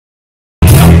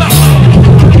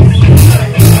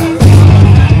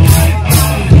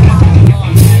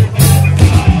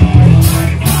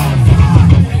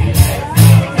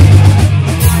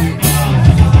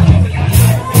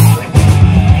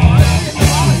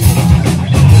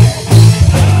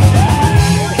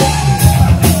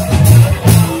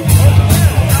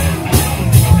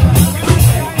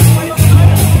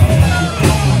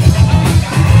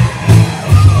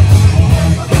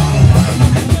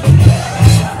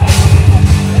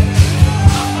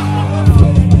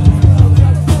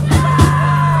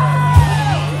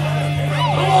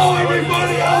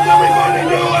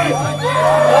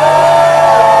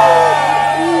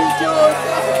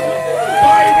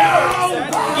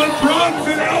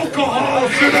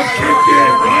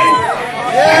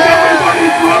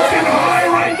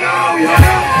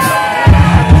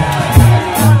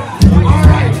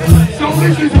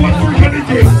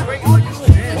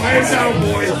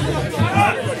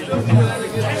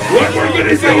what we're going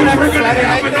to do is we're going to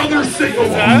have another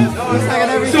sing-along.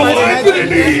 So I'm going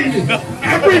to need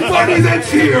everybody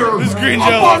that's here up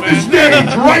on the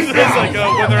stage right now.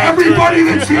 Everybody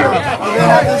that's here. Come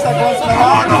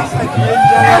on up.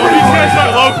 These guys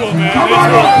are local, man. Come on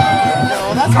up.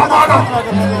 Come on up.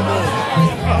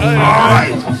 All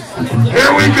right.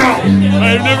 Here we go.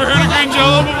 I've never heard of green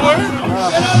jello before.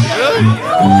 Really?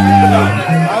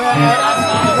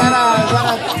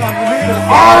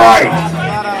 All right.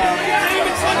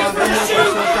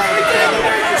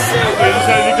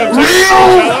 Real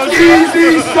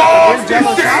easy song to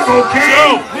sing, okay?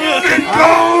 It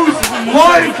goes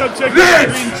like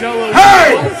this. Hey,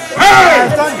 hey,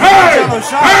 hey, hey,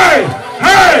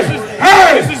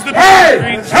 hey,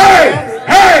 hey,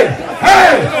 hey, hey,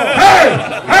 hey,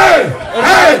 hey, hey,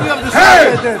 hey, hey,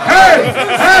 hey,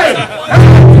 hey.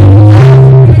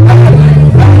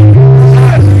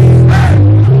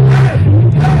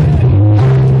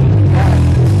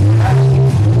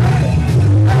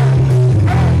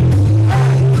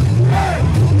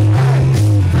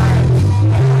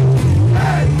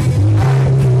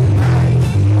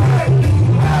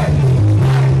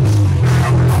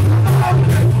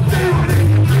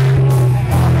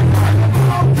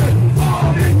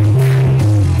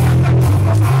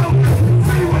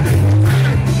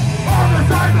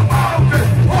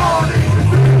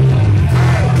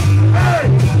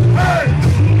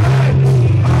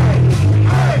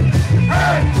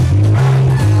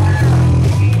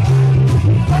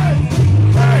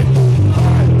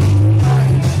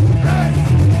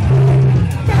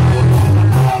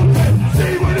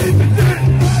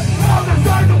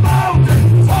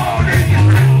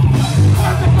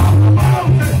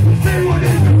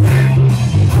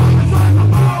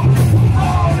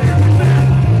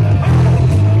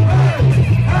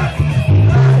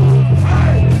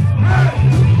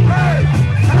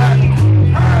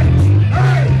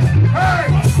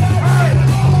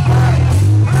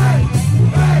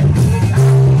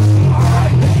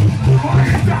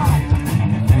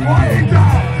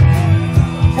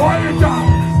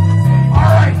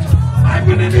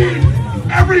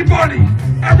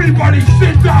 Everybody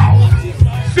sit down.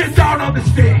 Sit down on the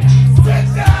stage. Sit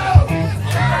down.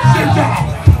 Sit down.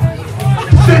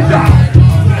 Sit down.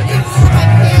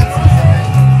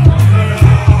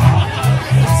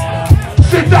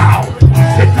 Sit down.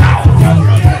 Sit down.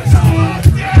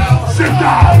 Sit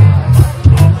down.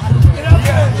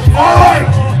 All right.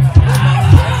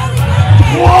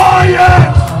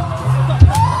 Quiet.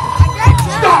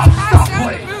 Stop. Stop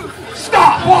playing.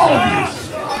 Stop, all of you.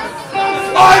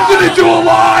 I'm going to do a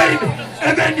line,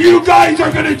 and then you guys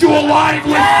are going to do a line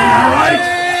with me, alright?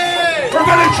 We're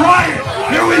going to try it.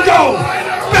 Here we go.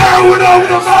 Barrowing over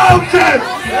the mountain.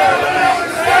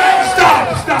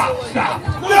 Stop, stop, stop.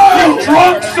 You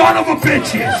drunk son of a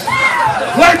bitches.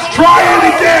 Let's try it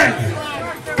again.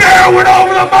 Barrowing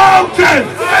over the mountain.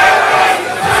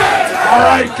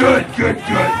 Alright, good, good,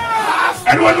 good.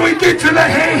 And when we get to the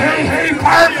hey, hey, hey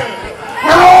part,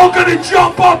 we're all going to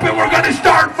jump up and we're going to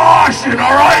start moshing,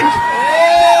 all right?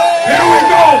 Here we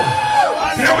go.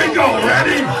 Here we go.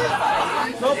 Ready?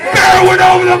 Barrowing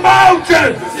over the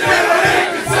mountain.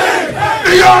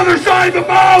 The other side of the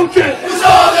mountain. Is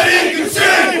all that he can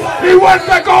see. He went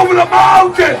back over the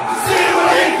mountain. See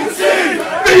what he can see.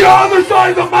 The other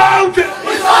side of the mountain.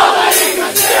 Is all that he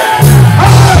can see.